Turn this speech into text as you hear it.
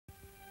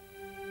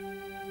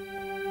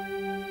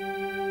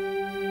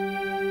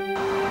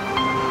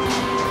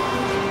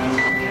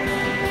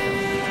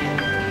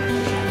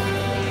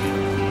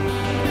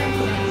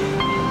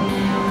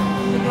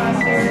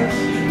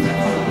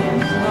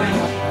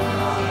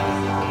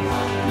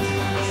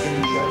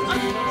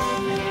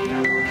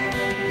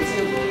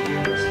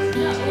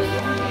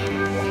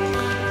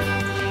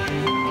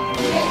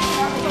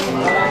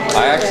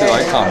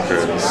Tom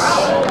Cruise.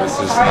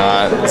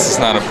 This is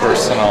not a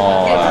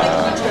personal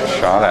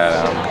shot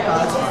at him.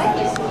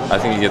 I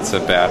think he gets a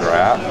bad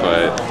rap,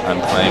 but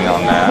I'm playing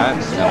on that,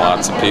 and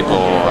lots of people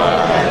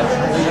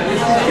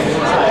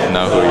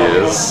know who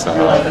he is, so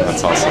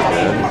that's also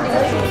good.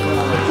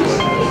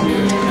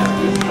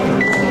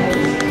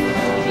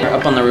 We're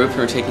up on the roof and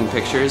we're taking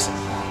pictures,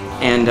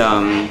 and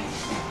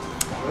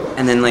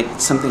then like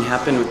something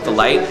happened with the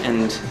light,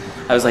 and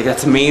I was like,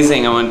 that's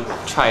amazing, I want to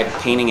try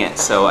painting it,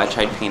 so I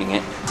tried painting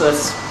it. So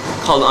it's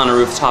called On a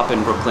Rooftop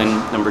in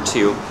Brooklyn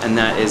 #2, and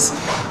that is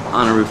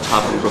On a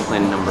Rooftop in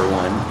Brooklyn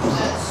 #1.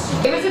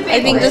 I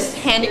think just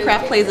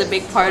handicraft plays a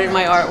big part in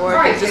my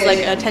artwork. It's just like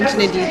attention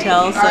to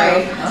detail, so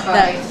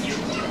that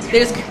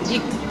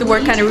the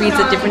work kind of reads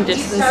at different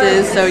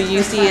distances, so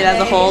you see it as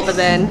a whole, but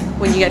then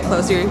when you get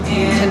closer, you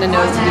tend to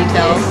notice the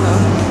details.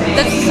 So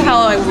that's just how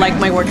I like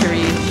my work to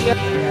read.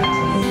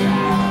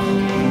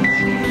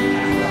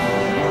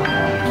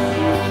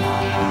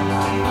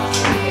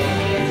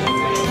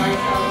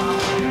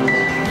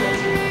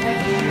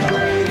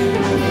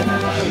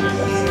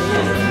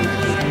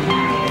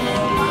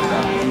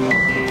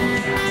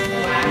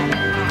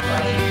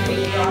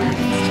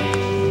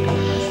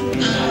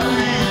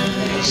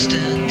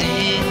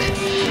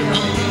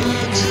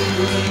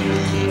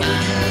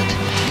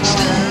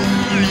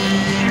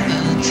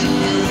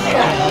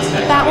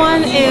 That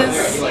one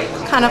is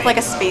kind of like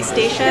a space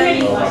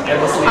station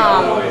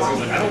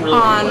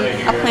on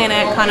a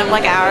planet kind of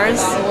like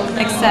ours,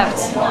 except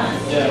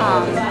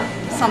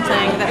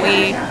something that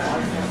we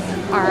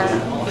are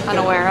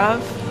unaware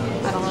of.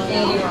 I don't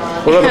know.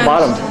 What about the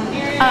bottom?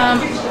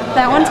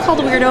 That one's called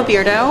Weirdo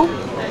Beardo,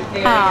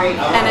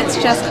 and it's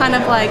just kind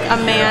of like a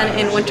man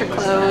in winter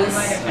clothes,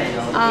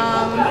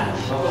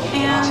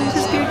 and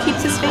his beard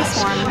keeps his face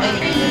warm.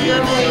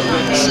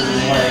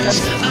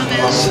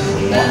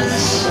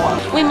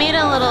 We made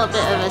a little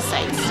bit of a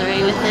side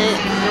story with it,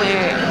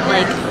 where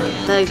like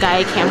the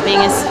guy camping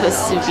is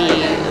supposed to be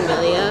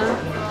Emilio,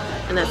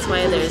 and that's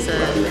why there's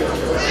a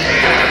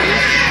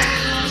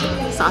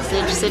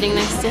sausage sitting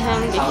next to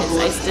him, because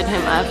I stood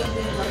him up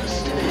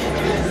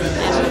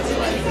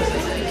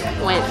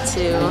and went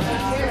to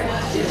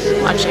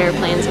watch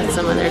airplanes with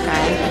some other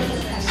guy.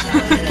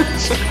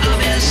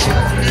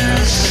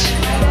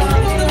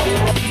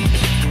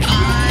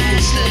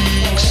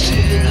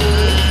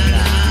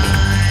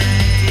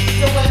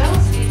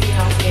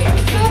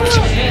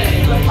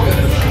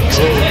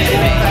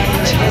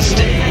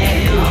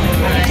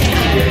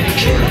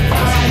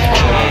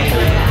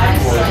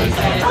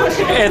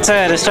 It's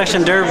a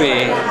destruction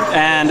derby,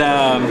 and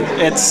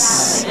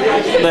it's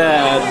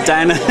the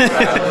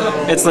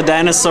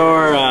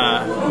dinosaur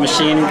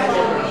machine.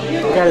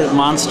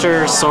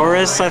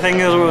 Monstersaurus, I think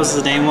is what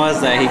his name was,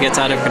 that he gets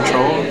out of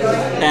control,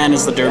 and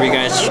it's the derby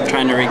guys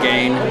trying to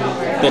regain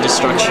the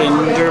destruction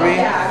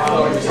derby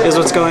is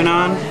what's going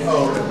on.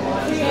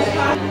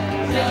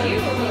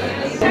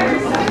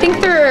 I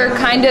think they're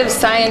kind of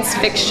science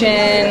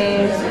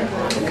fiction,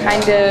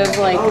 kind of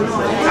like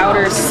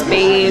outer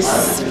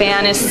space,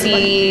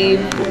 fantasy,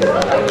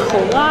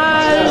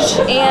 collage,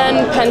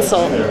 and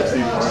pencil.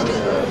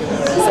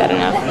 Is that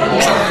enough?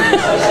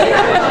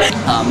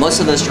 Most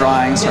of those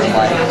drawings are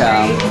like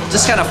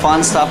just kind of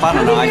fun stuff. I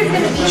don't know, like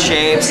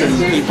shapes and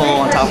people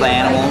on top of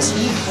animals.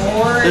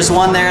 There's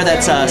one there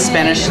that's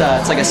Spanish.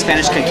 It's like a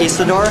Spanish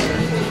conquistador,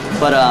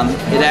 but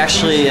it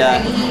actually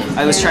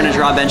I was trying to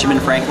draw Benjamin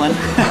Franklin,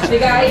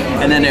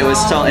 and then it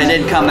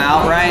didn't come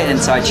out right, and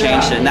so I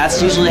changed it. And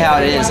that's usually how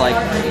it is. Like,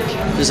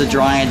 there's a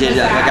drawing I did,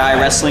 a guy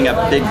wrestling a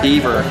big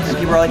beaver, and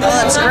people were like, "Oh,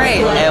 that's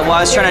great!" And well,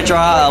 I was trying to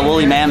draw a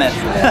woolly mammoth,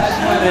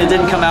 and it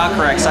didn't come out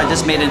correct, so I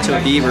just made it into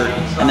a beaver.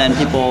 And then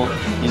people,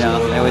 you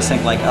know, they always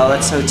think like, "Oh,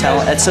 that's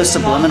so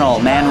subliminal,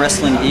 man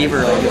wrestling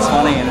beaver, like it's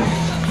funny." And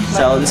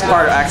so this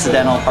part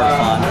accidental, part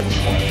fun.